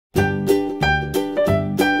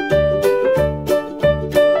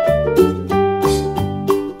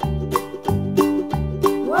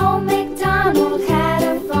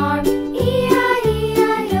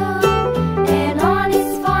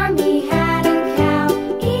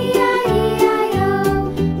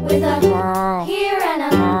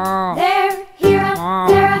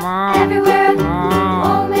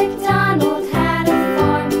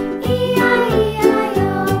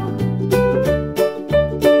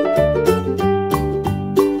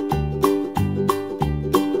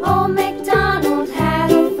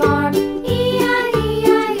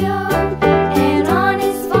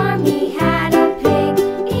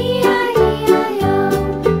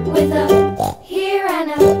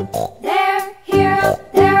and a there, here,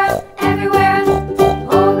 up, there, up, everywhere.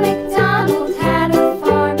 Old MacDonald had a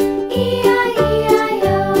farm,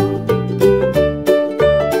 E-I-E-I-O.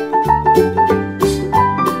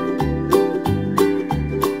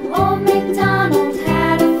 Old MacDonald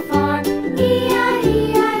had a farm,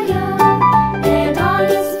 E-I-E-I-O. And on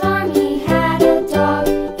his farm he had a dog,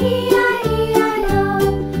 E-I-E-I-O.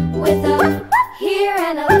 With a here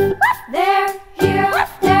and a there, here, up,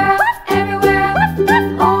 there, up, everywhere.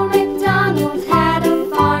 Old MacDonald had a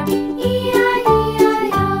farm,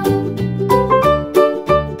 E-I-E-I-O.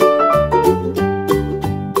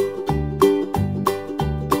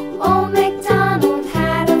 Old MacDonald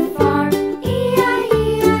had a farm,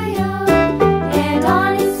 E-I-E-I-O. And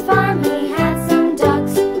on his farm he had some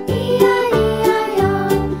ducks, E-I-E-I-O.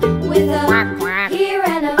 With a here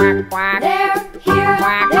and a there, here,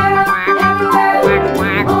 there,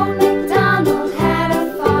 everywhere. Old MacDonald had a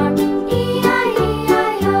farm,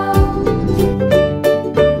 E-I-E-I-O.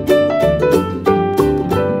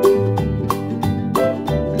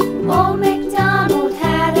 Old MacDonald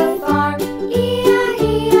had a farm,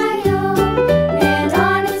 E-I-E-I-O. And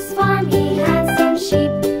on his farm he had some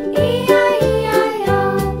sheep, E-I-E-I-O.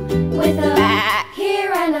 With a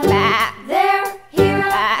here and a